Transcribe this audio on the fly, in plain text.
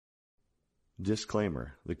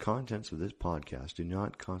Disclaimer: the contents of this podcast do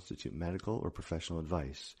not constitute medical or professional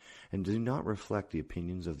advice and do not reflect the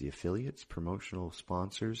opinions of the affiliates, promotional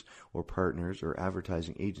sponsors, or partners or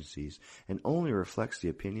advertising agencies, and only reflects the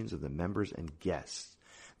opinions of the members and guests.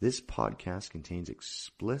 This podcast contains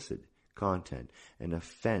explicit content and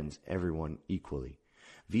offends everyone equally.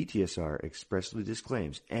 VTSR expressly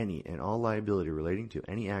disclaims any and all liability relating to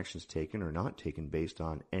any actions taken or not taken based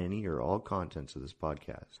on any or all contents of this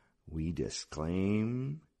podcast. We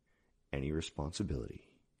disclaim any responsibility.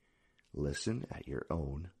 Listen at your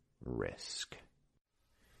own risk.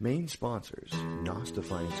 Main sponsors, NOS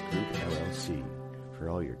Defiance Group, LLC, for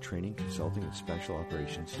all your training, consulting, and special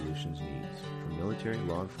operations solutions needs for military,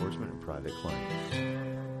 law enforcement, and private clients.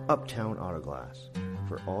 Uptown Auto Glass,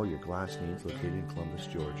 for all your glass needs located in Columbus,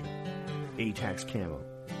 Georgia. ATAX Camo,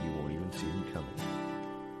 you won't even see them coming.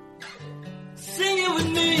 Sing it with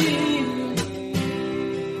me.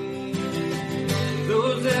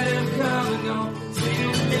 Those that have come and gone, sing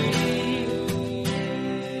with me.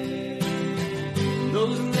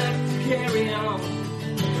 Those left to carry on,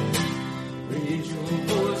 raise your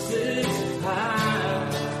voices high.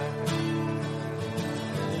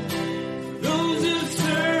 Those who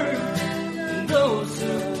serve and those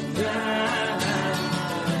who die,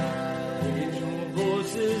 raise your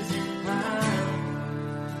voices high.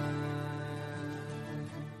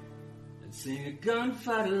 And sing a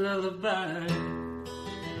gunfighter lullaby.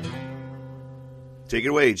 Take it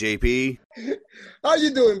away, JP. How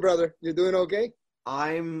you doing, brother? You doing okay?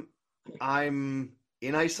 I'm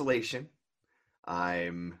in isolation.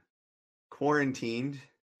 I'm quarantined,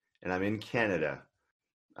 and I'm in Canada.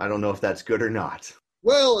 I don't know if that's good or not.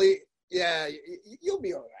 Well, yeah, you'll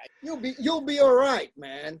be all right. You'll be all right,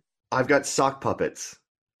 man. I've got sock puppets.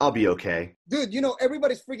 I'll be okay. Dude,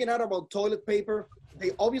 everybody's freaking out about toilet paper.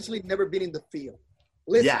 They obviously never been in the field.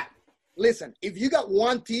 Listen, if you got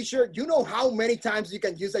one T-shirt, you know how many times you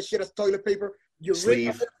can use that shit as toilet paper? You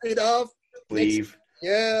rip it off. Sleeve.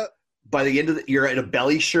 Yeah. By the end of you're at a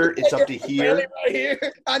belly shirt. It's up to here. Right here.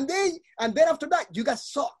 And then after that, you got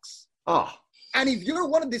socks. Oh. And if you're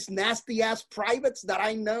one of these nasty-ass privates that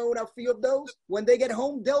I know, a few of those, when they get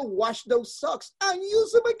home, they'll wash those socks and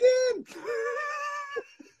use them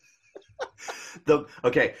again.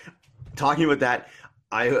 Okay, talking about that,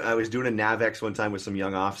 I was doing a NAVX one time with some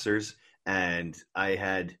young officers, and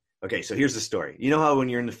so here's the story. You know how when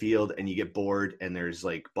you're in the field and you get bored and there's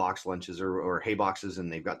like box lunches or hay boxes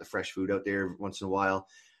and they've got the fresh food out there once in a while,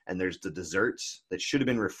 and there's the desserts that should have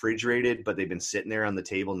been refrigerated, but they've been sitting there on the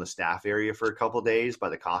table in the staff area for a couple of days by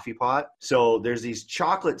the coffee pot. So there's these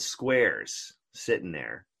chocolate squares sitting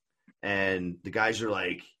there, and the guys are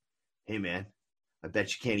like, "Hey man, I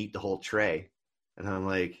bet you can't eat the whole tray." And I'm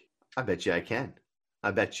like, "I bet you I can.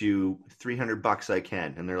 I bet you $300 I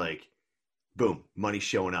can." And they're like, boom, money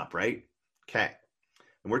showing up, right? Okay.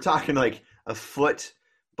 And we're talking like a foot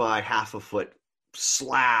by half a foot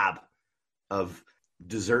slab of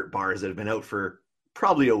dessert bars that have been out for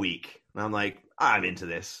probably a week. And I'm like, I'm into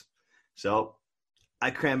this. So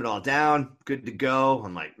I cram it all down, good to go.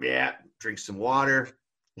 I'm like, yeah, drink some water.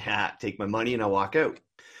 Yeah, take my money and I walk out.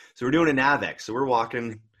 So we're doing a NAVX. So we're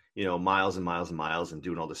walking, miles and miles and miles and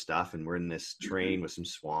doing all this stuff. And we're in this terrain with some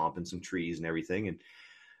swamp and some trees and everything. And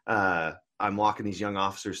I'm walking these young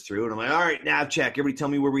officers through, and I'm like, all right, nav check. Everybody tell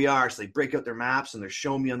me where we are. So they break out their maps, and they're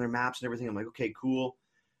showing me on their maps and everything. I'm like, okay, cool.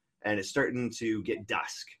 And it's starting to get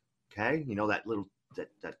dusk, okay?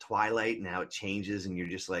 That twilight, and how it changes, and you're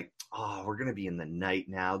just like, oh, we're going to be in the night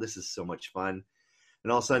now. This is so much fun.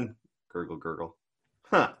 And all of a sudden, gurgle, gurgle.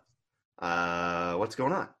 What's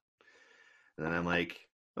going on? And then I'm like,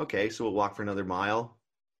 okay, so we'll walk for another mile.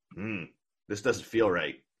 This doesn't feel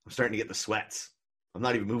right. I'm starting to get the sweats. I'm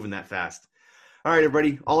not even moving that fast. All right,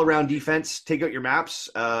 everybody, all around defense, take out your maps,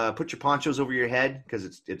 put your ponchos over your head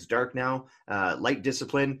because it's dark now, light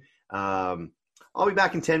discipline. I'll be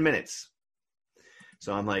back in 10 minutes.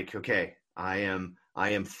 So I'm like, okay, I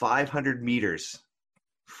am 500 meters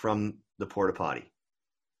from the porta potty.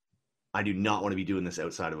 I do not want to be doing this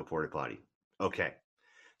outside of a porta potty. Okay,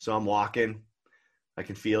 so I'm walking. I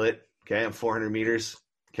can feel it. Okay, I'm 400 meters.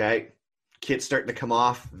 Okay, kit's starting to come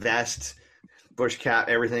off, vest, bush cap,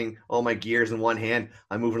 everything, all my gears in one hand.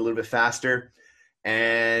 I'm moving a little bit faster,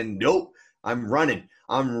 and nope, I'm running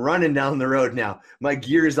down the road now. My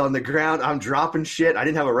gear is on the ground. I'm dropping shit. I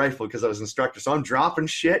didn't have a rifle because I was an instructor, so I'm dropping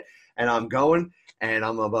shit, and I'm going, and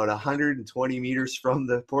I'm about 120 meters from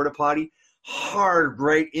the porta potty, hard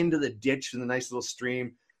right into the ditch in the nice little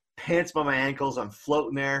stream, pants by my ankles. I'm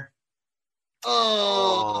floating there.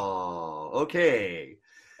 Oh, okay.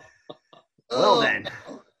 Well then.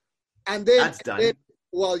 And then that's done.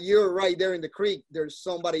 while you're right there in the creek, there's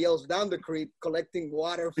somebody else down the creek collecting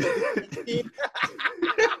water for the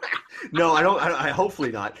No, I don't. I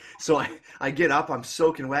hopefully not. So I get up, I'm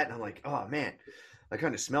soaking wet, and I'm like, oh man, I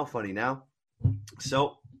kind of smell funny now.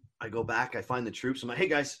 So I go back, I find the troops. I'm like, hey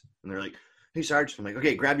guys, and they're like, hey Sarge. I'm like,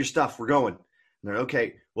 okay, grab your stuff, we're going. And they're like,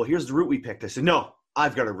 okay, well here's the route we picked. I said, no,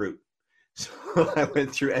 I've got a route. So I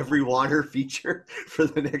went through every water feature for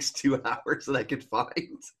the next 2 hours that I could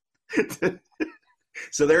find.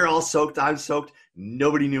 So they're all soaked, I'm soaked.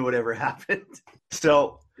 Nobody knew what ever happened.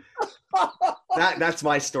 So that's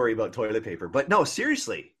my story about toilet paper. But no,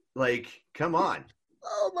 seriously, like, come on.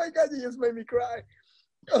 Oh my God, you just made me cry.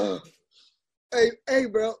 Oh. Hey,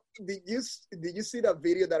 bro, did you see that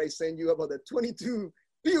video that I sent you about the 22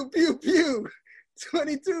 pew pew pew,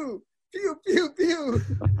 22 pew pew pew?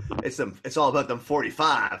 It's all about them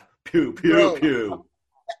 45 pew pew Bro, pew.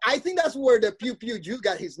 I think that's where the pew pew Jew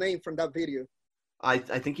got his name from, that video. I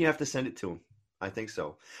think you have to send it to him. I think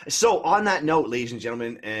so. So on that note, ladies and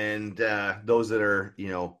gentlemen, and those that are,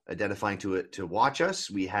 identifying to it to watch us,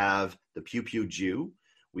 we have the Pew Pew Jew.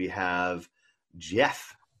 We have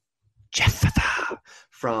Jeff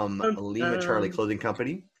from Lima Charlie Clothing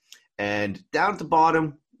Company. And down at the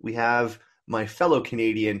bottom, we have my fellow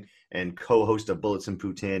Canadian and co-host of Bullets and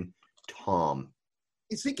Poutine, Tom.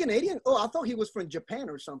 Is he Canadian? Oh, I thought he was from Japan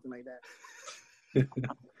or something like that.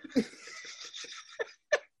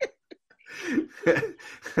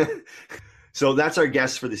 So that's our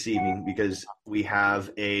guest for this evening, because we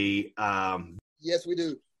have a Yes, we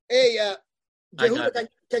do. Hey, Yehuda,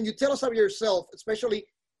 can you tell us about yourself, especially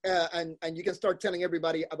and you can start telling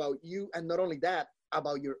everybody about you, and not only that,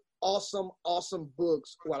 about your awesome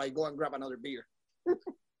books while I go and grab another beer.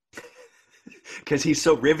 Because he's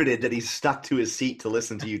so riveted that he's stuck to his seat to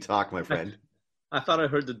listen to you talk, my friend. I thought I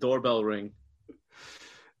heard the doorbell ring.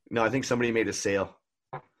 No, I think somebody made a sale.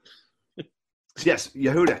 Yes,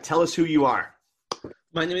 Yehuda, tell us who you are.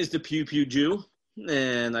 My name is the Pew Pew Jew,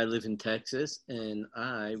 and I live in Texas, and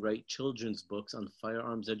I write children's books on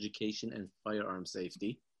firearms education and firearm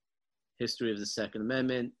safety, history of the Second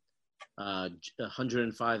Amendment,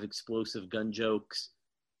 105 explosive gun jokes,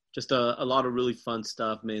 just a lot of really fun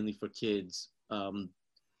stuff, mainly for kids,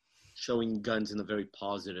 showing guns in a very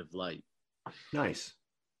positive light. Nice.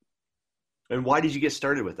 And why did you get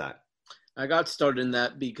started with that? I got started in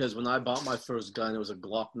that because when I bought my first gun, it was a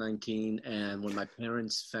Glock 19, and when my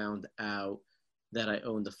parents found out that I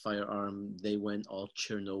owned a firearm, they went all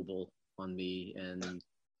Chernobyl on me and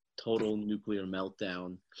total nuclear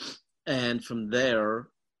meltdown. And from there,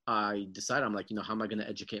 I decided, I'm like, how am I going to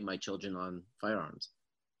educate my children on firearms?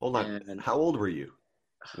 Hold on. And how old were you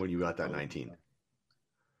when you got that 19?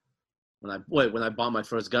 When I bought my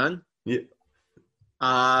first gun? Yeah.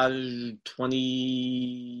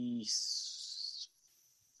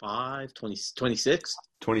 25, 26.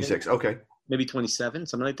 26, okay. Maybe 27,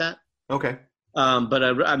 something like that. Okay. But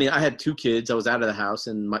I had 2 kids. I was out of the house,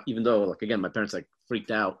 and even though, my parents freaked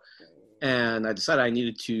out, and I decided I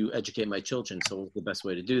needed to educate my children. So what was the best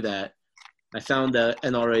way to do that? I found the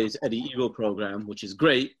NRA's Eddie Eagle program, which is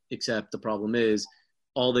great, except the problem is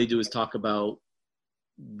all they do is talk about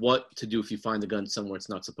what to do if you find a gun somewhere it's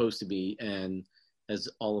not supposed to be. And as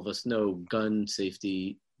all of us know, gun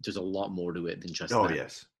safety, there's a lot more to it than just that. Oh,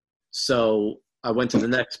 yes. So I went to the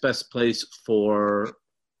next best place for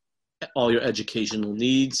all your educational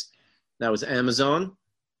needs. That was Amazon.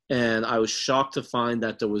 And I was shocked to find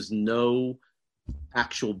that there was no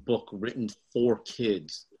actual book written for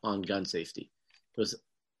kids on gun safety. There was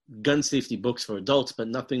gun safety books for adults, but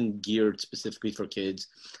nothing geared specifically for kids.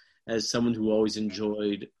 As someone who always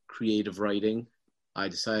enjoyed creative writing, I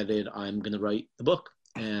decided I'm going to write the book.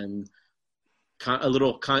 And a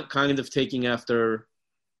little kind of taking after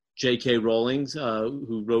J.K. Rowling,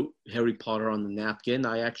 who wrote Harry Potter on the napkin.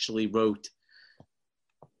 I actually wrote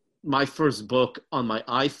my first book on my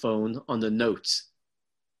iPhone on the notes.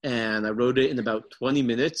 And I wrote it in about 20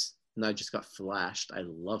 minutes, and I just got flashed. I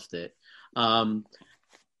loved it. Not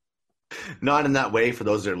in that way for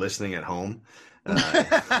those that are listening at home.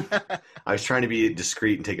 I was trying to be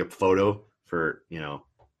discreet and take a photo for, the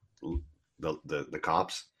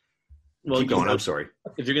cops. Well, keep going. I'm sorry.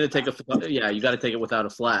 If you're going to take a photo, you got to take it without a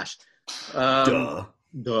flash. Duh.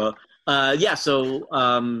 So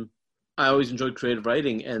I always enjoyed creative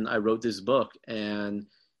writing, and I wrote this book, and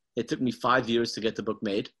it took me 5 years to get the book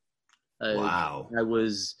made. Wow. I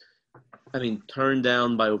was, turned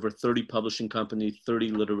down by over 30 publishing companies, 30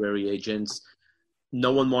 literary agents.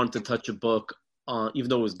 No one wanted to touch a book on, even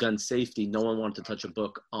though it was gun safety, no one wanted to touch a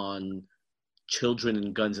book on children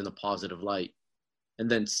and guns in a positive light. And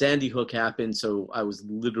then Sandy Hook happened, so I was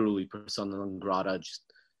literally persona non grata.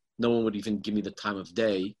 Just no one would even give me the time of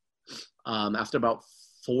day. After about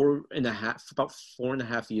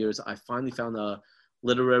 4.5 years, I finally found a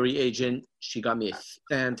literary agent. She got me a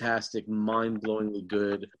fantastic, mind-blowingly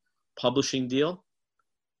good publishing deal.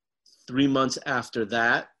 3 months after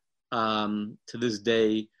that, to this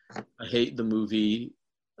day, I hate the movie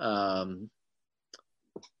The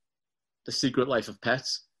Secret Life of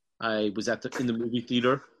Pets. I was in the movie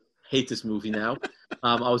theater. Hate this movie now.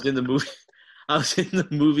 I was in the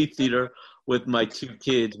movie theater with my 2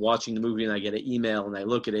 kids watching the movie, and I get an email and I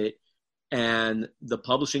look at it, and the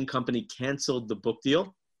publishing company canceled the book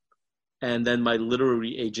deal, and then my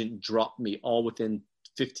literary agent dropped me all within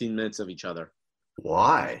 15 minutes of each other.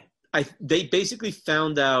 Why? They basically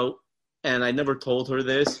found out, and I never told her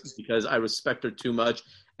this because I respect her too much,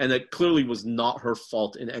 and it clearly was not her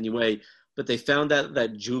fault in any way, but they found out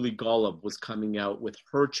that Julie Golub was coming out with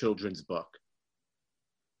her children's book.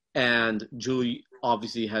 And Julie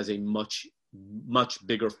obviously has a much, much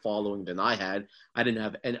bigger following than I had. I didn't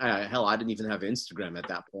have, I didn't even have Instagram at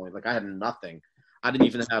that point. Like, I had nothing. I didn't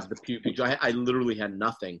even have the PewPew. I literally had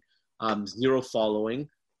nothing, 0 following.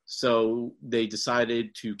 So they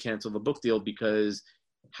decided to cancel the book deal because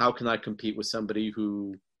how can I compete with somebody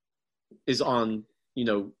who is on,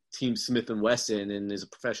 Team Smith & Wesson and is a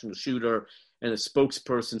professional shooter and a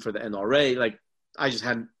spokesperson for the NRA? Like, I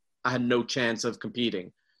had no chance of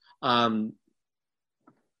competing.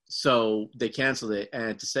 So they canceled it.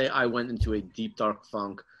 And to say I went into a deep, dark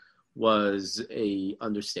funk was a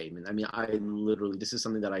understatement. I mean, this is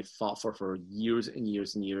something that I fought for years and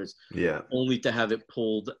years and years. Yeah. Only to have it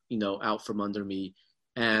pulled, out from under me.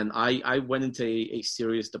 And I went into a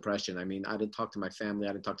serious depression. I mean, I didn't talk to my family.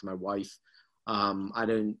 I didn't talk to my wife. I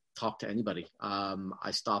didn't talk to anybody.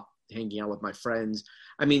 I stopped hanging out with my friends.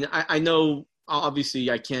 I mean, I know obviously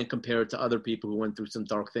I can't compare it to other people who went through some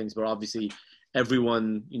dark things, but obviously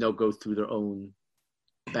everyone, goes through their own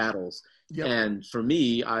battles. Yep. And for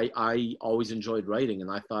me, I always enjoyed writing, and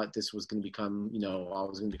I thought this was going to become, I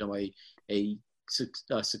was going to become a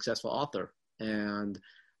successful author. And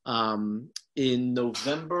in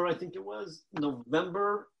November, I think it was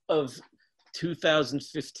November of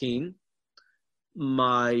 2015,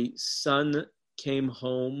 my son came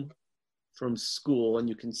home from school, and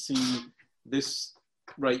you can see this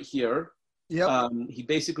right here. Yeah. He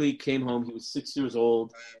basically came home. He was 6 years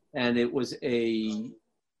old, and it was a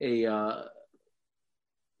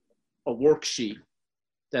worksheet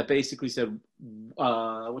that basically said,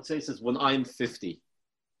 it says, when I'm 50.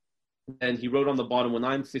 And he wrote on the bottom, when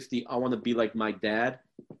I'm 50, I want to be like my dad,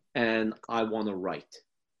 and I want to write.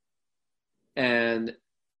 And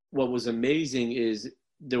what was amazing is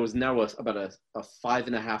there was now about a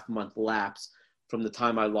 5.5 month lapse from the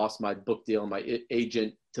time I lost my book deal and my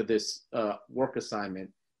agent to this work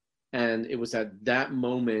assignment. And it was at that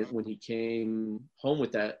moment when he came home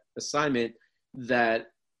with that assignment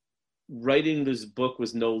that writing this book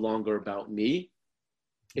was no longer about me.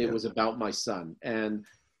 It was about my son. And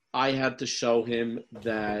I had to show him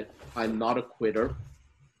that I'm not a quitter,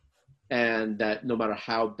 and that no matter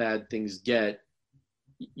how bad things get,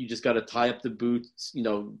 you just got to tie up the boots,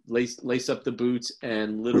 lace up the boots,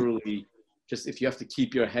 and literally just, if you have to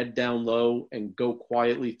keep your head down low and go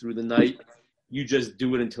quietly through the night, you just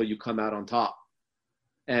do it until you come out on top.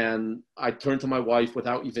 And I turned to my wife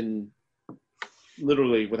without even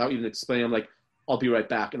explaining. I'm like, I'll be right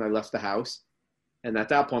back. And I left the house. And at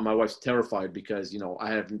that point, my wife's terrified because,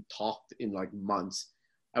 I haven't talked in like months.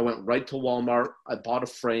 I went right to Walmart. I bought a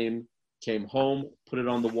frame, came home, put it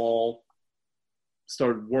on the wall,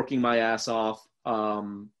 started working my ass off.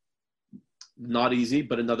 Not easy,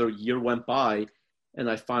 but another year went by, and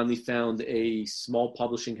I finally found a small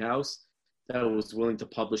publishing house that was willing to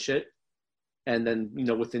publish it. And then,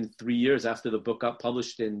 within 3 years after the book got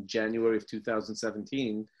published in January of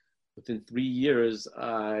 2017, within 3 years,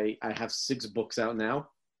 I have 6 books out now.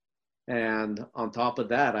 And on top of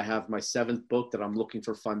that, I have my 7th book that I'm looking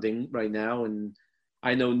for funding right now. And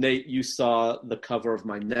I know, Nate, you saw the cover of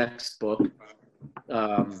my next book.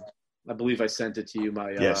 I believe I sent it to you.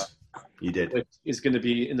 Yes, you did. It is going to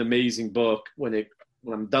be an amazing book when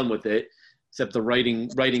I'm done with it. Except the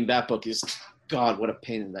writing that book is, God, what a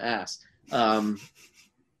pain in the ass.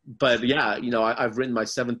 But yeah, I've written my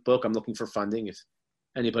 7th book. I'm looking for funding. If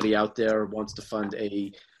anybody out there wants to fund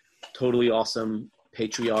a totally awesome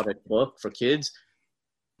patriotic book for kids.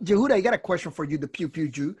 Yehuda, I got a question for you, the Pew Pew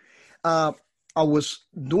Jew. I was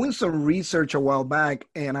doing some research a while back,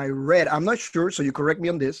 and I read, I'm not sure, so you correct me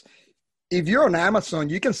on this. If you're on Amazon,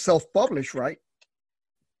 you can self-publish, right?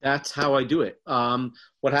 That's how I do it.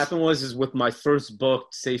 What happened is with my first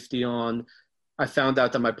book, Safety On, I found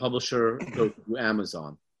out that my publisher goes through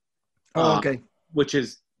Amazon. Oh, okay. Which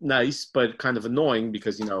is nice, but kind of annoying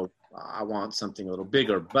because, I want something a little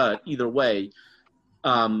bigger. But either way,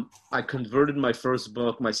 I converted my first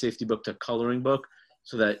book, my safety book, to coloring book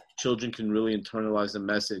so that children can really internalize the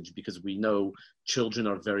message, because we know children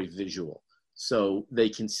are very visual. So they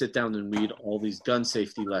can sit down and read all these gun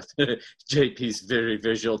safety lessons. JP's very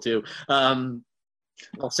visual too. I'll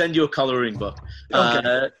send you a coloring book.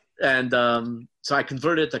 Okay. So I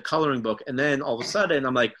converted it to coloring book. And then all of a sudden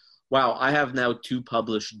I'm like, wow, I have now 2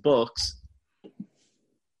 published books.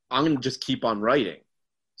 I'm going to just keep on writing.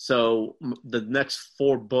 So the next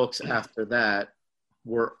 4 books after that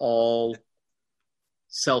were all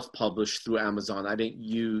self-published through Amazon. I didn't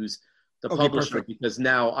use the publisher perfect. because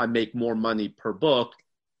now I make more money per book.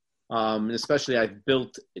 And especially I've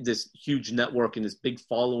built this huge network and this big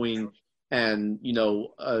following, and,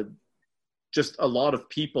 just a lot of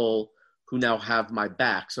people who now have my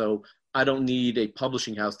back. So I don't need a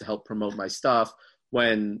publishing house to help promote my stuff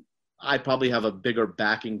when I probably have a bigger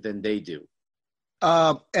backing than they do.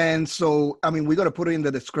 And so, we're going to put it in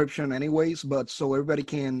the description anyways, but so everybody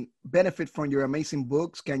can benefit from your amazing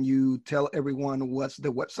books, can you tell everyone what's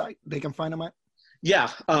the website they can find them at?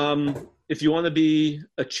 Yeah. If you want to be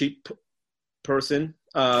a cheap person,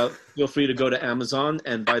 feel free to go to Amazon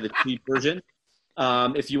and buy the cheap version.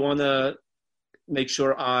 If you want to make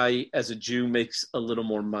sure I, as a Jew, makes a little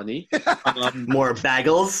more money. More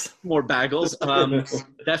bagels.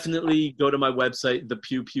 Definitely go to my website,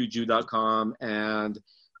 thepewpewjew.com. And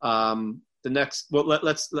the next,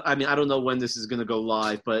 I don't know when this is going to go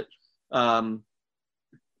live, but, when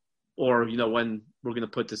we're going to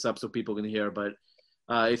put this up so people can hear. But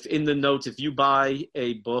if in the notes, if you buy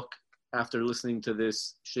a book after listening to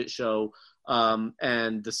this shit show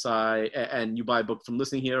and decide, and you buy a book from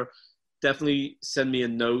listening here, definitely send me a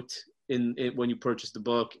note in when you purchase the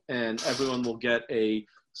book, and everyone will get a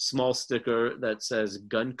small sticker that says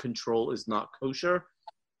 "Gun control is not kosher,"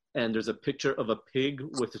 and there's a picture of a pig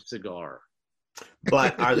with a cigar.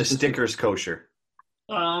 But are the stickers kosher?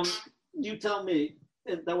 You tell me.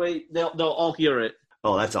 That way they'll all hear it.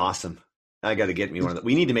 Oh, that's awesome! I got to get me one of those.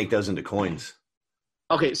 We need to make those into coins.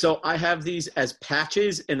 Okay, so I have these as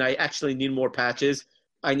patches, and I actually need more patches.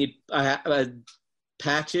 I have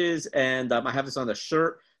patches, and I have this on a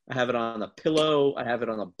shirt. I have it on a pillow. I have it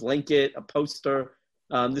on a blanket, a poster.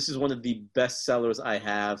 This is one of the best sellers I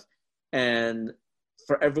have. And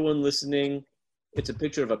for everyone listening, it's a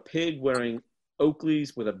picture of a pig wearing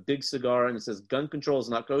Oakleys with a big cigar, and it says "Gun control is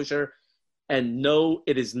not kosher." And no,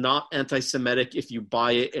 it is not anti-Semitic. If you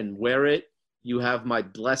buy it and wear it, you have my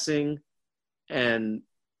blessing. And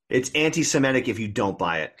it's anti-Semitic if you don't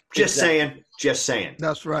buy it. Just saying.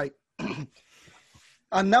 That's right.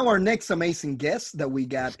 And now our next amazing guest that we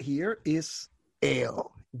got here is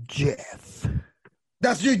Jeff.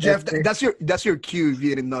 That's you, Jeff. That's your cue if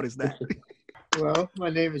you didn't notice that. Well, my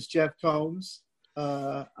name is Jeff Combs.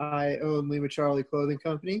 I own Lima Charlie Clothing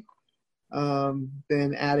Company.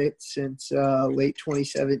 Been at it since late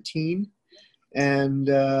 2017. And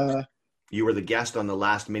you were the guest on the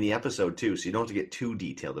last mini episode too, so you don't have to get too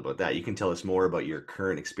detailed about that. You can tell us more about your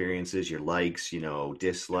current experiences, your likes,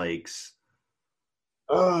 dislikes.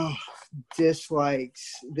 Oh,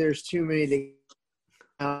 dislikes. There's too many to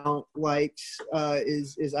count. Likes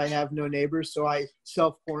is I have no neighbors, so I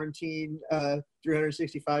self-quarantine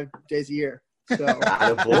 365 days a year. So,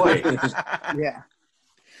 boy. Yeah.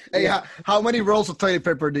 Hey, how many rolls of toilet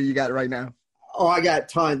paper do you got right now? Oh, I got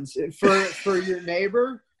tons. For your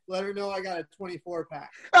neighbor, let her know I got a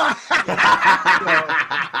 24-pack.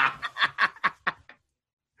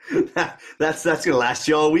 That's gonna last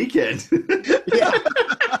you all weekend. Yeah.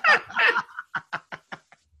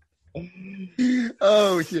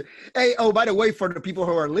 Oh shit! Hey, by the way, for the people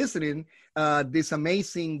who are listening, this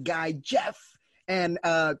amazing guy Jeff and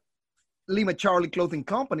Lima Charlie Clothing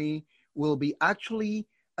Company will be actually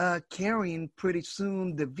carrying pretty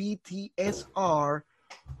soon the VTSR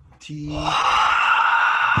T.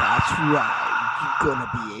 That's right. You're gonna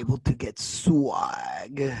be able to get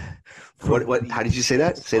swag. What? How did you say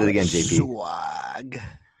that? Say that again, JP.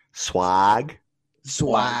 Swag.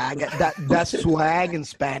 That's swag in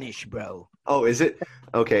Spanish, bro. Oh, is it?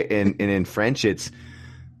 Okay, and in French it's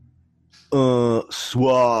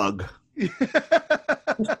swag.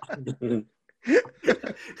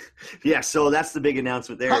 Yeah, so that's the big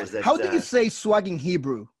announcement there. How do you say swag in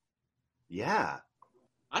Hebrew? Yeah.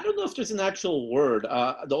 I don't know if there's an actual word.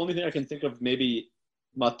 The only thing I can think of, maybe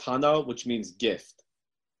matana, which means gift.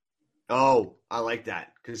 Oh, I like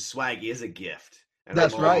that, because swag is a gift. And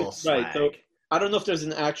That's I'm right. all swag. Right. So I don't know if there's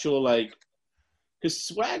an actual like, because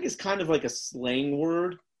swag is kind of like a slang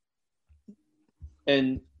word,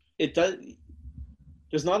 and it does.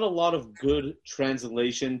 There's not a lot of good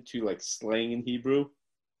translation to like slang in Hebrew.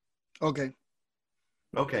 Okay.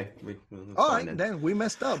 Okay. All right, then we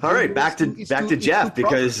messed up. All right, Hebrew back is to too Jeff proper.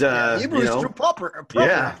 because Hebrew you is know. too proper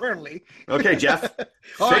Yeah. apparently. Okay, Jeff.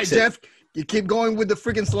 All right, fix it. Jeff, you keep going with the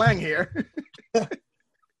freaking slang here.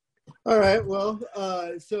 All right. Well,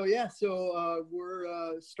 so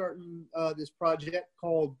we're starting this project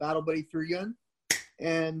called Battle Buddy 3-Gun,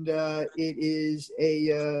 and it is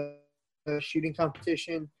a shooting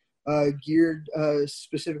competition geared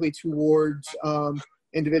specifically towards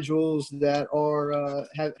individuals that are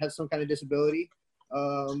have some kind of disability,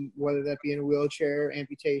 whether that be in a wheelchair,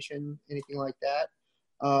 amputation, anything like that.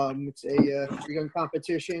 It's a 3-gun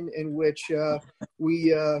competition in which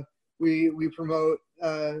we promote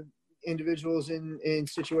individuals in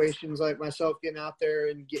situations like myself getting out there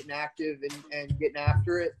and getting active and getting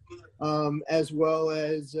after it, as well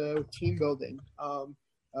as team building.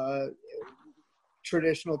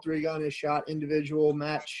 Traditional 3-gun is shot individual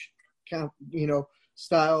match,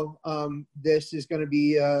 style. This is going to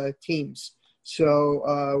be teams. So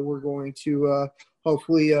we're going to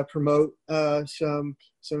hopefully promote some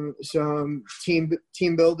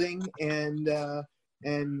team building and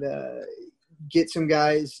get some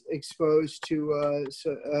guys exposed to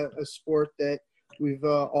a sport that we've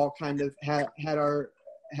all kind of had our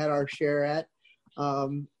share at.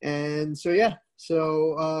 And so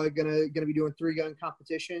gonna be doing 3-gun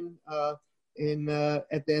competition in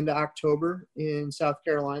at the end of October in South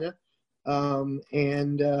Carolina,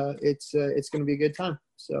 and it's gonna be a good time.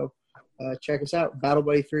 So check us out, Battle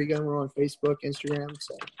Buddy 3-Gun. We're on Facebook, Instagram.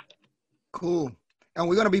 So Cool. And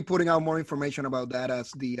we're going to be putting out more information about that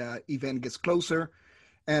as the event gets closer.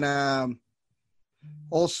 And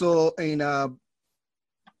also in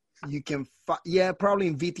you can probably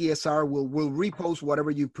in VTSR we'll repost whatever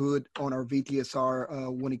you put on our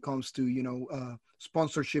VTSR when it comes to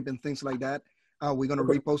sponsorship and things like that. We're going to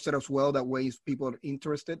repost it as well. That way, if people are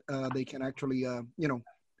interested, they can actually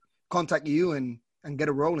contact you and get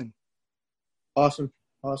it rolling. Awesome.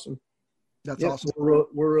 That's awesome. We're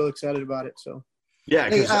real excited about it. So Yeah,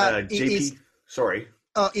 because Hey, JP. Sorry.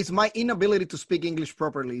 Is my inability to speak English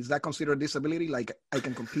properly, is that considered a disability? Like I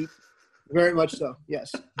can compete? very much so.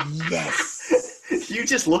 Yes. Yes. You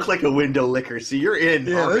just look like a window licker, so you're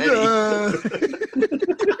in already.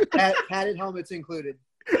 Padded helmets included.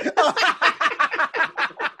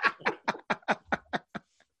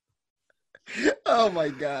 Oh my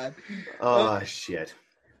God. Oh shit.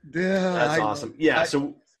 Yeah, That's awesome. Yeah,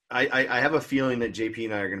 so I have a feeling that JP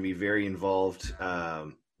and I are going to be very involved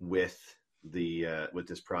with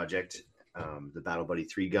this project, the Battle Buddy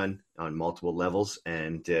 3-Gun, on multiple levels.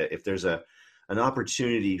 And if there's an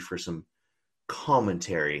opportunity for some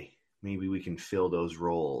commentary, maybe we can fill those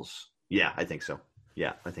roles. Yeah, I think so.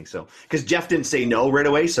 Because Jeff didn't say no right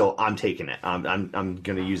away, so I'm taking it. I'm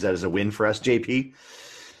going to use that as a win for us, JP.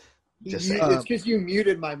 It's because you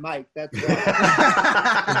muted my mic. That's why.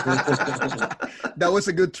 That was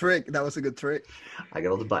a good trick. I got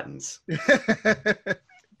all the buttons.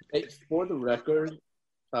 Hey, for the record,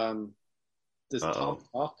 does Tom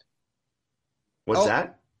talk? What's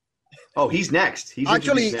that? Oh, he's next. He's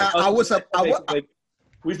actually next.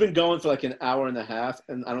 We've been going for like an hour and a half,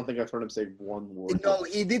 and I don't think I've heard him say one word. No,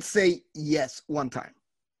 he did say yes one time.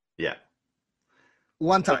 Yeah.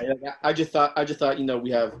 One time. Right, I just thought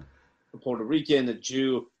we have a Puerto Rican, a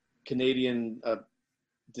Jew, Canadian,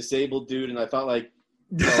 disabled dude, and I thought like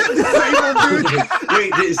disabled dude.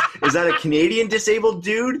 Wait, is that a Canadian disabled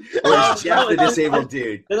dude, or is Jeff the disabled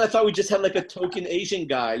dude? Then I thought we just had like a token Asian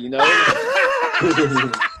guy, We got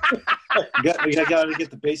to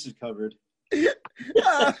get the bases covered.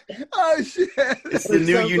 Oh shit! It's the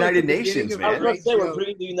new United Nations, I was man. going to say we're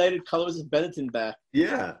bringing the United Colors of Benetton back.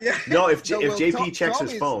 Yeah. Yeah. No, if No, well, JP checks Tom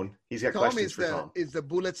his is- phone, he's got Tom questions is for Tom. the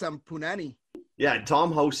Bullets and Punani. Yeah,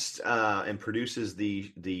 Tom hosts and produces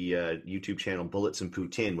the YouTube channel Bullets and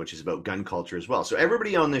Putin, which is about gun culture as well. So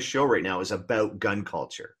everybody on this show right now is about gun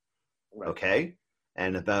culture, okay,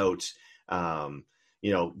 and about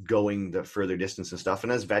going the further distance and stuff.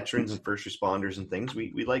 And as veterans and first responders and things,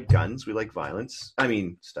 we like guns, we like violence. I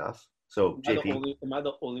mean, stuff. So JP, Am I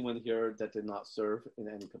the only one here that did not serve in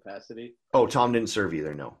any capacity? oh, Tom didn't serve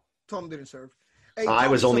either. No, Tom didn't serve. Hey, I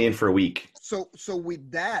Tom, was only in for a week. So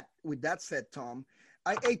with that said, Tom,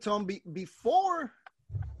 Tom, before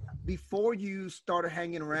you started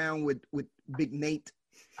hanging around with Big Nate,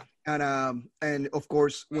 and of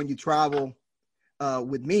course when you travel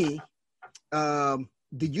with me,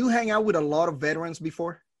 did you hang out with a lot of veterans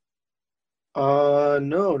before?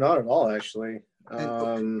 No, not at all, actually.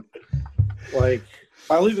 Like,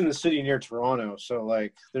 I live in the city near Toronto, so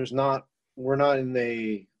like, we're not in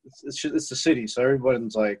it's the city, so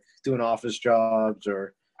everyone's like doing office jobs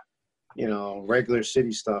or, you know, regular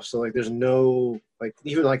city stuff. So like, there's no, like,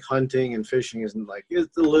 even like hunting and fishing isn't like,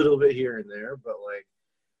 it's a little bit here and there, but like,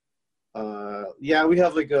 yeah, we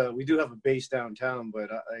do have a base downtown, but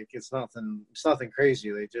like, it's nothing crazy.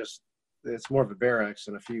 It's more of a barracks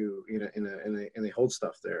and a few, you know, and they hold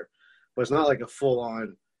stuff there, but it's not like a full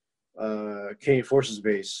on Canadian Forces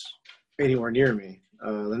base anywhere near me.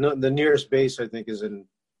 The nearest base I think is in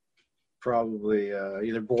probably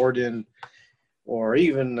either Borden or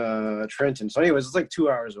even Trenton. So anyways, it's like 2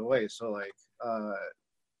 hours away. So like,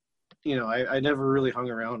 you know, I never really hung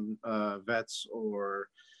around vets or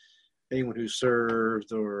anyone who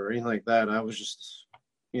served or anything like that. I was just,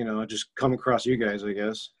 you know, just come across you guys, I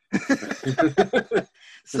guess.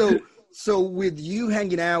 So with you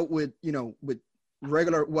hanging out with, you know, with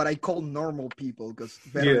regular, what I call normal people, because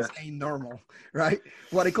veterans ain't normal, right?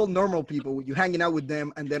 What I call normal people, you hanging out with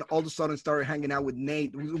them, and then all of a sudden started hanging out with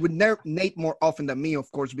Nate. Nate more often than me,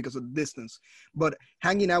 of course, because of the distance, but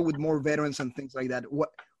hanging out with more veterans and things like that.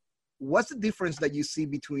 What's the difference that you see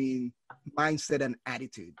between mindset and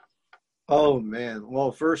attitude? Oh man,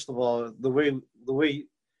 well, first of all, the way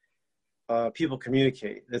people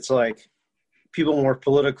communicate, it's like people more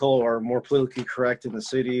political or more politically correct in the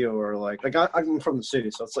city, or like I'm from the city,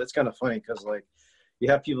 so it's kind of funny because like you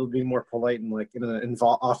have people being more polite in like in an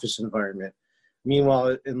office environment.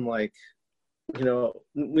 Meanwhile, in like, you know,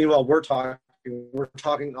 we're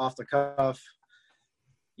talking off the cuff,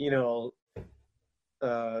 you know,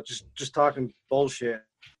 just talking bullshit.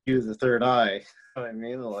 You the third eye. You know what I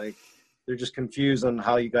mean? Like, they're just confused on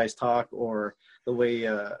how you guys talk or the way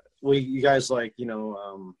you guys like, you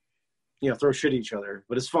know, throw shit at each other.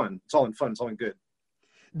 But it's fun. It's all in fun. It's all in good.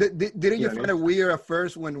 Didn't you find it weird at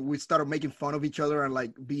first when we started making fun of each other and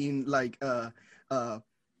like being like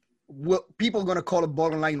what people are gonna call it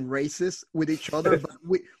borderline racist with each other,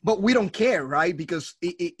 but we don't care, right? Because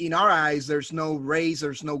in our eyes, there's no race,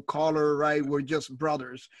 there's no color, right? We're just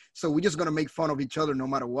brothers, so we're just gonna make fun of each other no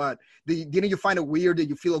matter what. Didn't you find it weird? Did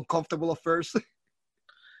you feel uncomfortable at first?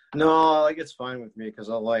 No, like it's fine with me because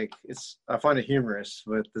I find it humorous,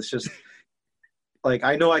 but it's just like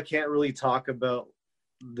I know I can't really talk about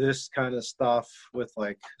this kind of stuff with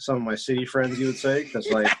like some of my city friends, you would say, because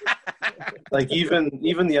like even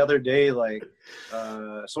the other day, like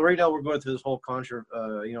so right now we're going through this whole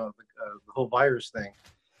the whole virus thing,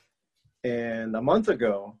 and a month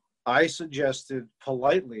ago I suggested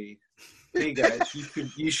politely, hey guys, you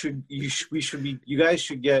guys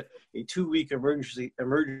should get a 2-week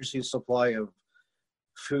emergency supply of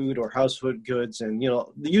food or household goods, and you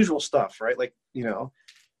know, the usual stuff, right? Like, you know,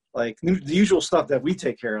 like the usual stuff that we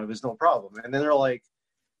take care of is no problem. And then they're like,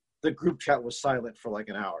 the group chat was silent for like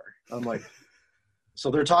an hour. I'm like,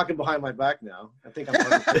 so they're talking behind my back now. I think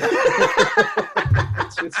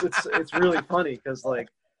it's really funny because like,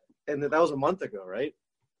 and that was a month ago, right?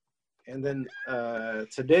 And then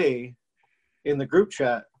today in the group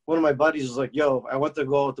chat, one of my buddies was like, yo, I went to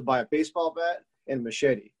go to buy a baseball bat and a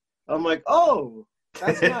machete. I'm like, oh,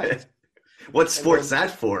 that's nice. What sport's that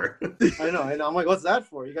for? I know. And I'm like, what's that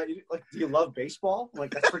for? Do you love baseball? I'm like,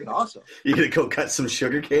 that's freaking awesome. You gonna go cut some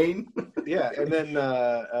sugar cane? Yeah. And then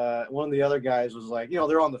one of the other guys was like, you know,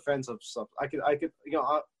 they're on the fence of stuff. I could, you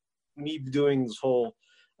know, me doing this whole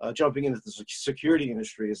jumping into the security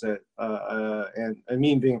industry is that, and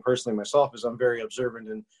me being personally myself, is I'm very observant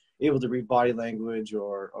and able to read body language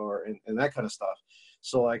and that kind of stuff.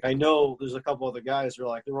 So like, I know there's a couple other guys who are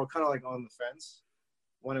like, they were kind of like on the fence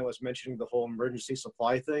when I was mentioning the whole emergency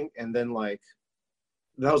supply thing. And then like,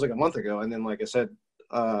 that was like a month ago. And then, like I said,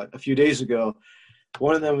 a few days ago,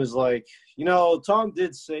 one of them was like, you know, Tom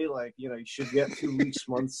did say like, you know, you should get 2 weeks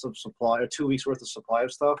months of supply or 2 weeks worth of supply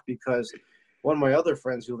of stuff, because one of my other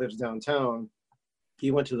friends who lives downtown,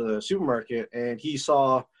 he went to the supermarket and he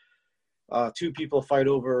saw 2 people fight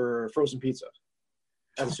over frozen pizza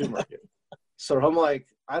at the supermarket. So I'm like,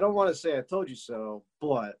 I don't want to say I told you so,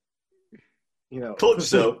 but you know, told you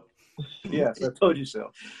so. Yes, I told you so.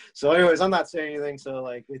 So anyways, I'm not saying anything. So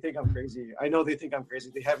like, they think I'm crazy. I know they think I'm crazy.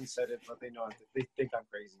 They haven't said it, but they know they think I'm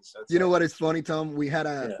crazy. So you know what is funny, Tom? We had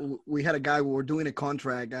a guy, we were doing a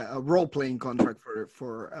contract, a role playing contract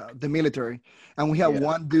for the military, and we had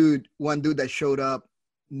one dude that showed up,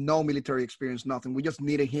 no military experience, nothing. We just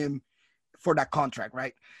needed him for that contract,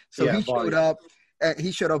 right? So he showed up.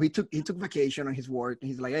 He took vacation on his work.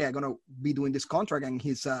 He's like, hey, I'm gonna be doing this contract, and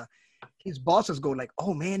his bosses go like,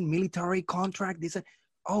 oh man, military contract. This,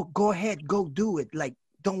 oh, go ahead, go do it. Like,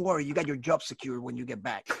 don't worry, you got your job secure when you get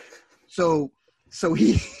back. So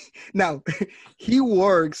he now he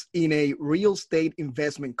works in a real estate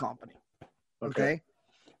investment company. Okay.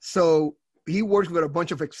 So he works with a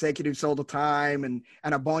bunch of executives all the time and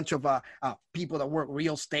a bunch of people that work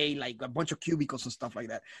real estate, like a bunch of cubicles and stuff like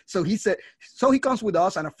that. So he said, so he comes with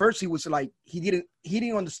us. And at first he was like, he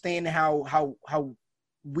didn't understand how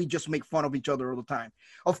we just make fun of each other all the time.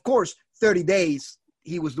 Of course, 30 days,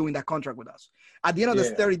 he was doing that contract with us. At the end of the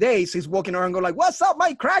 30 days, he's walking around and going like, what's up,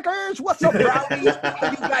 my crackers? What's up, brownies? What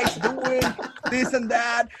are you guys doing? This and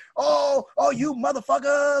that. Oh, you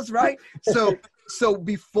motherfuckers, right? So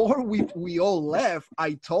before we all left,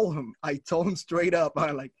 I told him straight up,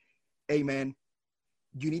 I'm like, hey, man,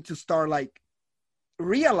 you need to start like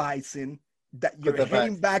realizing that you're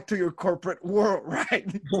heading back to your corporate world, right?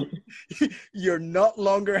 You're not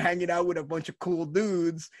longer hanging out with a bunch of cool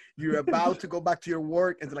dudes. You're about to go back to your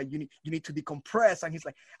work, and like you need to decompress. And he's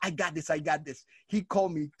like, I got this. He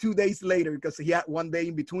called me 2 days later because he had 1 day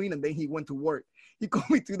in between, and then he went to work. He called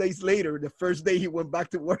me 2 days later. The first day he went back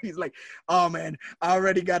to work, he's like, oh man, I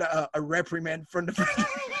already got a reprimand from the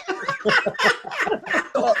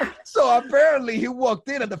So apparently he walked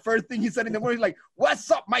in, and the first thing he said in the morning, he's like, what's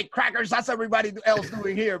up, my crackers? That's everybody else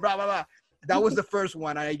doing here, blah, blah, blah. That was the first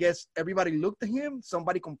one. I guess everybody looked at him.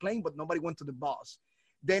 Somebody complained, but nobody went to the boss.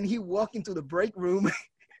 Then he walked into the break room,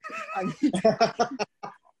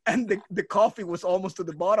 and the coffee was almost to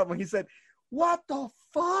the bottom. And he said, what the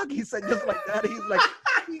fuck? He said just like that. He's like,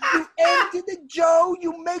 you empty the Joe,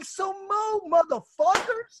 you make some more,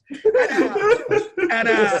 motherfuckers.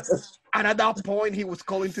 And at that point, he was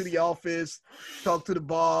calling to the office, talk to the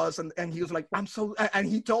boss, and he was like, I'm so, and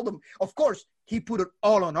he told them, of course, he put it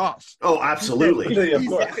all on us. Oh, absolutely.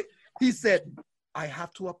 He said, I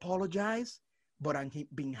have to apologize, but I've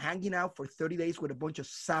been hanging out for 30 days with a bunch of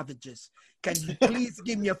savages. Can you please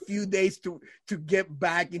give me a few days to get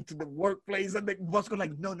back into the workplace? And the boss was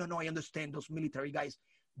like, no, I understand those military guys.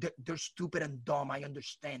 They're stupid and dumb. I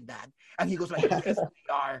understand that. And he goes like, yes, they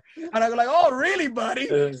are. And I go like, oh, really, buddy?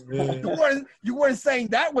 You weren't saying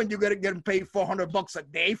that when you're getting paid $400 a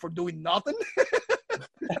day for doing nothing?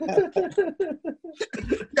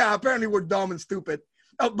 Yeah, apparently we're dumb and stupid.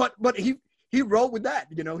 But he rolled with that,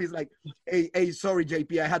 you know. He's like, hey, sorry,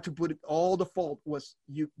 JP, I had to put it. All the fault was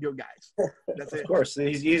your guys. That's it. Of course, the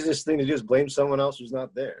easiest thing to do is blame someone else who's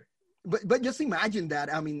not there. But just imagine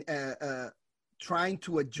that. I mean, trying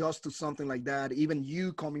to adjust to something like that. Even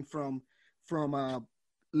you coming from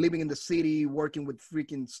living in the city, working with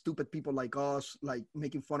freaking stupid people like us, like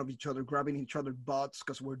making fun of each other, grabbing each other's butts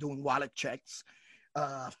because we're doing wallet checks.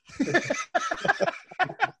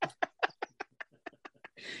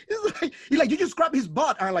 He's like, you just grabbed his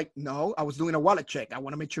butt. I'm like, no, I was doing a wallet check. I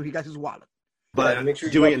want to make sure he got his wallet. But make sure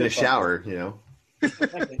doing it in the shower, you know.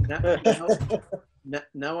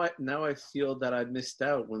 Now I feel that I missed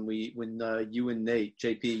out when you and Nate,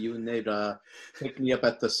 JP, picked me up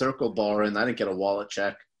at the Circle Bar, and I didn't get a wallet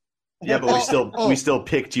check. Yeah, but we still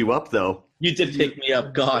picked you up though. You did pick me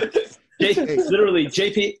up, God. Literally,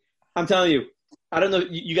 JP. I'm telling you, I don't know,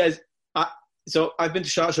 you guys. So I've been to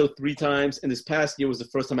SHOT Show 3 times, and this past year was the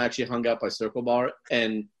first time I actually hung out by Circle Bar,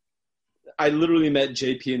 and I literally met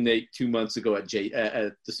JP and Nate 2 months ago at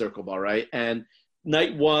the Circle Bar, right? And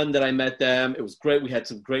night 1 that I met them, it was great. We had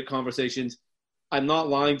some great conversations. I'm not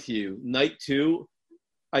lying to you. Night 2,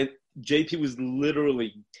 JP was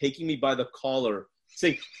literally taking me by the collar,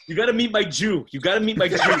 saying, "You got to meet my Jew. You got to meet my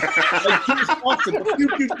Jew. Like, he was awesome.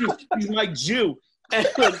 He's my Jew." And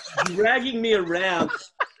like, dragging me around.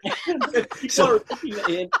 And people are looking at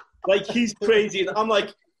him like he's crazy, and I'm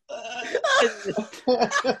like.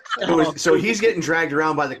 So he's getting dragged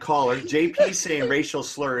around by the collar. JP's saying racial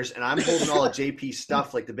slurs, and I'm holding all of JP's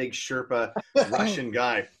stuff like the big Sherpa Russian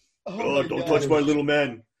guy. Oh, don't touch my little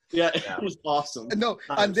man. Yeah, it was awesome. No,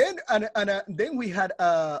 and then we had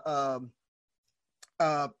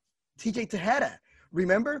TJ Tejada.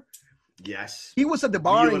 Remember? Yes. He was at the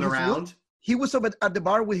bar. He was at the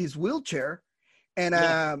bar with his wheelchair,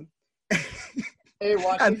 and Hey,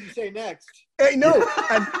 what did you say next? Hey, no,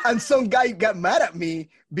 and some guy got mad at me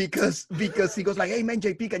because he goes like, "Hey man,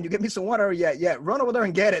 JP, can you get me some water?" Yeah, run over there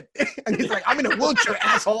and get it. And he's like, "I'm in a wheelchair,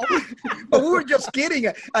 asshole." But we were just kidding,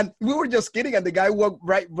 and the guy walked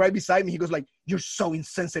right beside me. He goes like, "You're so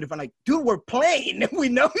insensitive." I'm like, "Dude, we're playing. We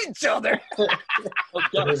know each other." Oh,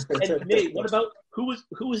 and Nate, what about who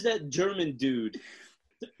was that German dude?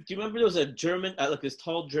 Do you remember there was a German, like this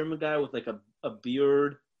tall German guy with like a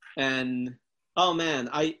beard and. Oh man,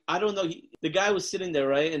 I don't know. The guy was sitting there,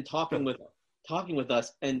 right, and talking with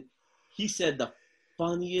us, and he said the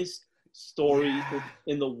funniest story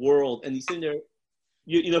in the world, and he's sitting there.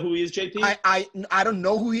 You know who he is, JP? I don't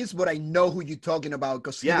know who he is, but I know who you're talking about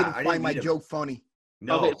because he didn't find my joke funny.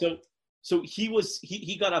 No. Okay, so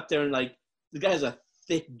he got up there and like the guy has a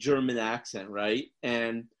thick German accent, right?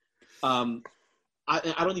 And I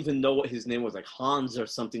don't even know what his name was, like Hans or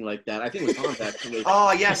something like that. I think it was Hans actually.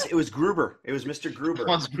 Oh yes, it was Gruber. It was Mr. Gruber.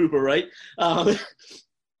 Hans Gruber, right? And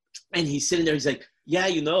he's sitting there. He's like, yeah,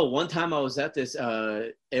 one time I was at this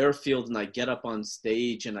airfield and I get up on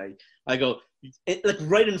stage and I go, like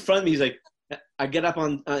right in front of me. He's like, I get up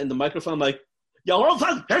on in the microphone. I'm like, and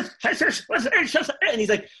he's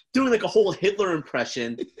like doing like a whole Hitler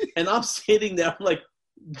impression, and I'm sitting there. I'm like,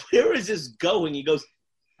 where is this going? He goes,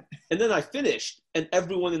 and then I finished, and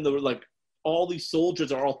everyone in the like, all these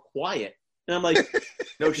soldiers are all quiet, and I'm like,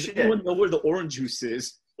 no shit. Does anyone know where the orange juice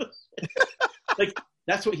is? Like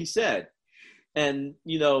that's what he said, and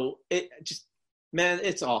it just, man,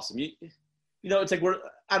 it's awesome. It's like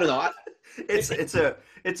I don't know.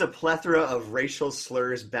 It's a plethora of racial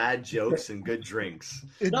slurs, bad jokes, and good drinks.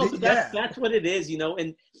 No, that's what it is,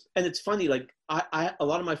 and it's funny. Like I a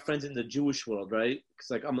lot of my friends in the Jewish world, right?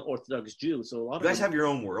 Because like I'm an Orthodox Jew, so a lot of you guys have your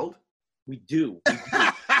own world. We do.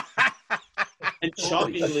 And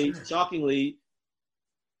shockingly,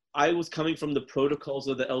 I was coming from the protocols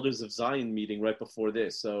of the Elders of Zion meeting right before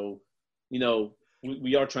this, so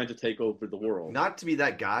we are trying to take over the world. Not to be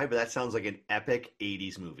that guy, but that sounds like an epic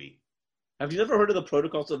 80s movie. Have you never heard of the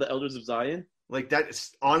Protocols of the Elders of Zion? Like that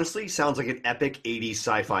honestly sounds like an epic 80s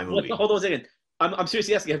sci-fi movie. Hold on a second. I'm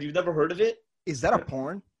seriously asking, have you never heard of it? Is that a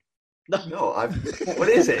porn? No, what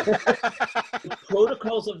is it? The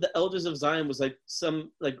Protocols of the Elders of Zion was like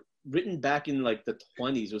written back in like the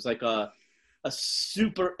 20s. It was like a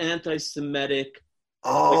super anti-Semitic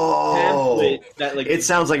pamphlet that like it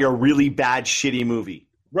sounds like a really bad shitty movie.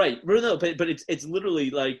 Right. No, but it's literally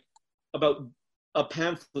like about a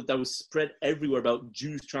pamphlet that was spread everywhere about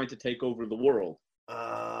Jews trying to take over the world.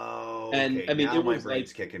 Oh, okay. And I mean, now it was my brain's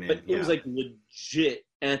like, kicking in. But it was like legit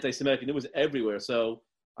anti-Semitic, and it was everywhere. So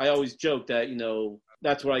I always joke that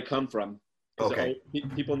that's where I come from. Okay.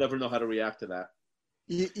 People never know how to react to that.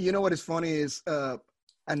 You know what is funny is,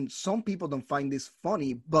 and some people don't find this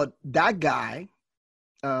funny, but that guy,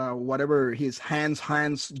 whatever his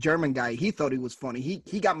Hans German guy, he thought it was funny.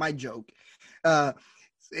 He got my joke.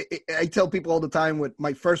 I tell people all the time with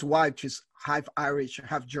my first wife, she's half Irish,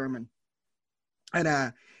 half German.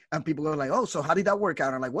 And people are like, oh, so how did that work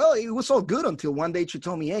out? I'm like, well, it was all good until one day she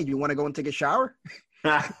told me, hey, you want to go and take a shower?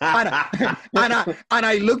 and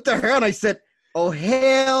I looked at her and I said, oh,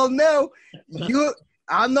 hell no,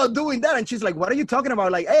 I'm not doing that. And she's like, what are you talking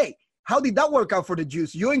about? Like, hey, how did that work out for the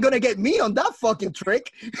Jews? You ain't going to get me on that fucking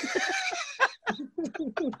trick.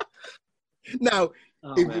 Now,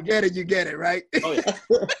 if you get it, you get it, right? Oh yeah.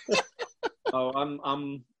 Oh,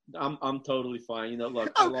 I'm totally fine.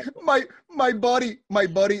 Look, my buddy.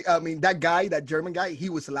 I mean, that guy, that German guy, he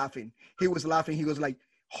was laughing. He was like,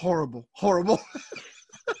 horrible.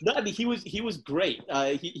 No, I mean, he was great.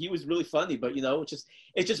 He was really funny, but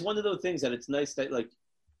it's just one of those things that it's nice that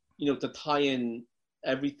to tie in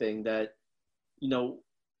everything that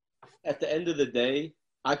at the end of the day,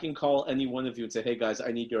 I can call any one of you and say, hey guys,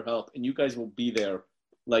 I need your help, and you guys will be there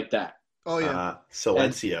like that. Oh yeah.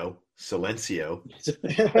 Silencio.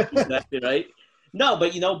 Exactly right. No,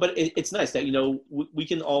 but it's nice that we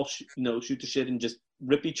can all shoot the shit and just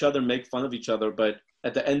rip each other, make fun of each other, but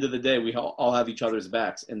at the end of the day, we all have each other's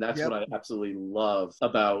backs, and that's what I absolutely love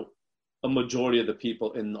about a majority of the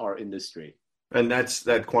people in our industry. And that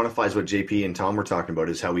quantifies what JP and Tom were talking about,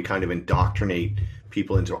 is how we kind of indoctrinate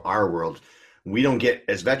people into our world. We don't get,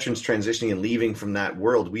 as veterans transitioning and leaving from that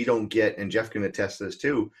world, we don't get, and Jeff can attest to this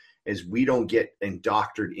too, is we don't get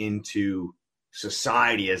indoctrinated into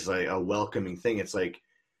society as a welcoming thing. It's like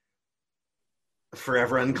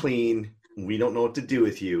forever unclean. We don't know what to do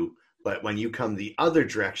with you. But when you come the other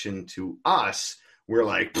direction to us, we're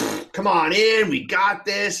like, come on in. We got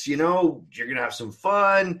this. You're going to have some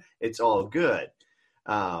fun. It's all good.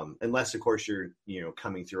 Unless, of course, you're,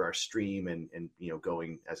 coming through our stream and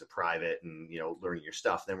going as a private and, learning your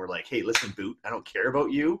stuff. Then we're like, hey, listen, Boot, I don't care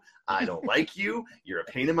about you. I don't like you. You're a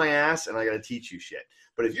pain in my ass, and I got to teach you shit.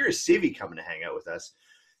 But if you're a civvy coming to hang out with us,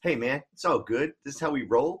 hey, man, it's all good. This is how we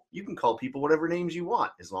roll. You can call people whatever names you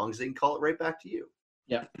want, as long as they can call it right back to you.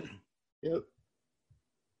 Yeah. Yep.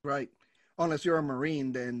 Right. Unless you're a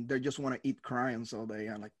Marine, then they just want to eat crayons all day.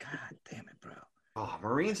 I'm like, God damn it, bro. Oh,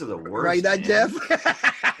 Marines are the worst. Right, that, Jeff?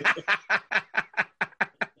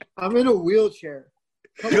 I'm in a wheelchair.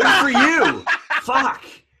 Good for you. Fuck.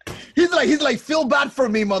 He's like, feel bad for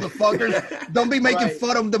me, motherfuckers. Don't be making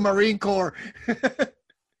fun of the Marine Corps.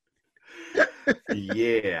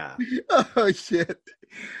 Yeah. Oh shit.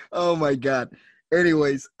 Oh my God.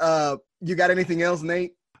 Anyways, you got anything else,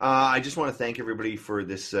 Nate? I just want to thank everybody for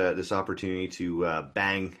this opportunity to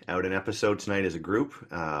bang out an episode tonight as a group.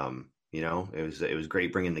 It was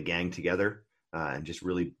great bringing the gang together and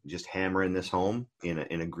just hammering this home in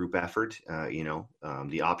a group effort.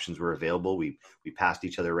 The options were available. We passed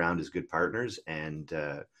each other around as good partners, and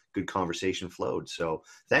good conversation flowed. So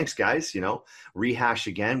thanks, guys. Rehash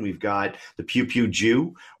again. We've got the Pew Pew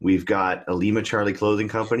Jew. We've got Alima Charlie Clothing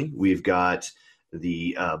Company. We've got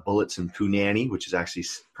the Bullets and Punani, which is actually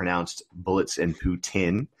pronounced Bullets and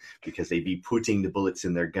Putin because they be putting the bullets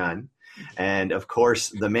in their gun. And, of course,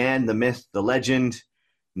 the man, the myth, the legend,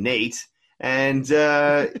 Nate. And,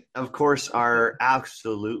 of course, our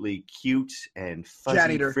absolutely cute and fuzzy,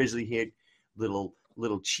 Janitor. frizzly haired little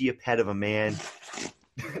chia pet of a man.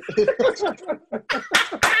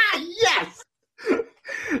 Yes!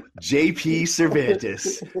 JP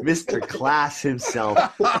Cervantes, Mr. Class himself,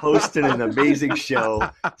 hosting an amazing show.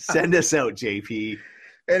 Send us out, JP.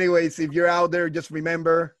 Anyways, if you're out there, just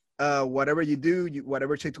remember, whatever you do,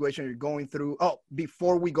 whatever situation you're going through. Oh,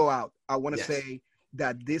 before we go out, I want to say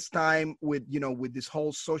that this time with this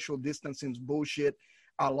whole social distancing bullshit,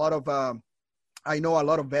 I know a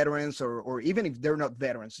lot of veterans or even if they're not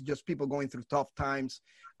veterans, just people going through tough times.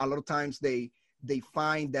 A lot of times they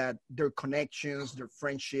find that their connections, their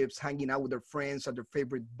friendships, hanging out with their friends at their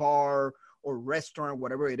favorite bar or restaurant,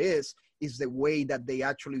 whatever it is the way that they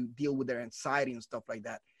actually deal with their anxiety and stuff like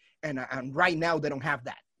that. And right now they don't have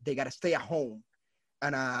that. They got to stay at home.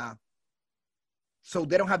 And so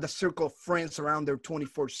they don't have the circle of friends around there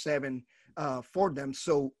 24/7 for them.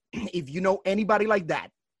 So if you know anybody like that,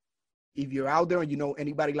 if you're out there and you know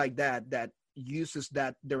anybody like that uses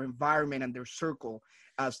their environment and their circle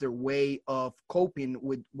as their way of coping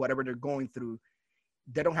with whatever they're going through,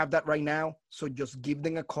 they don't have that right now. So just give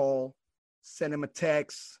them a call, send them a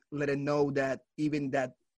text, let them know that even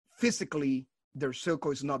that physically their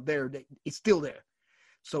circle is not there, it's still there.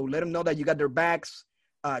 So let them know that you got their backs,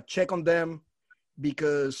 check on them,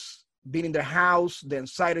 because being in their house, the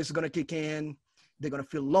anxiety is going to kick in. They're going to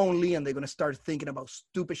feel lonely and they're going to start thinking about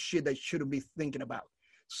stupid shit they shouldn't be thinking about.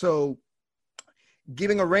 So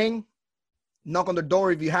giving a ring, knock on the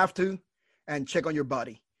door if you have to, and check on your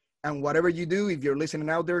buddy. And whatever you do, if you're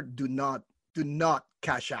listening out there, do not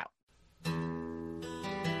cash out.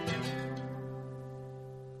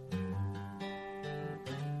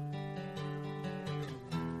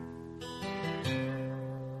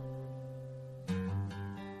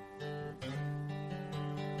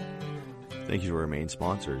 Thank you to our main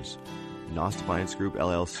sponsors, Nos Defiance Group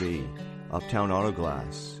LLC, Uptown Auto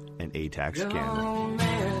Glass, and ATAX Scanner.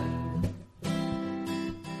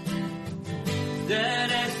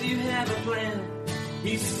 Dad asked you have a plan.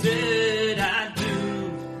 He said I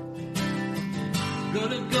do.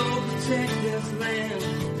 Gonna go protect this land.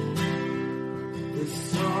 This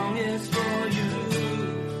song is for you,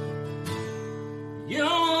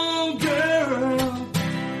 young girl.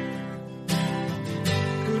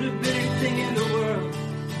 Could have been anything in the world,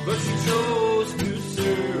 but she chose to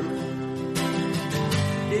serve.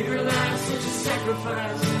 Gave her life such a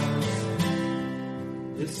sacrifice.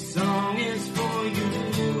 This song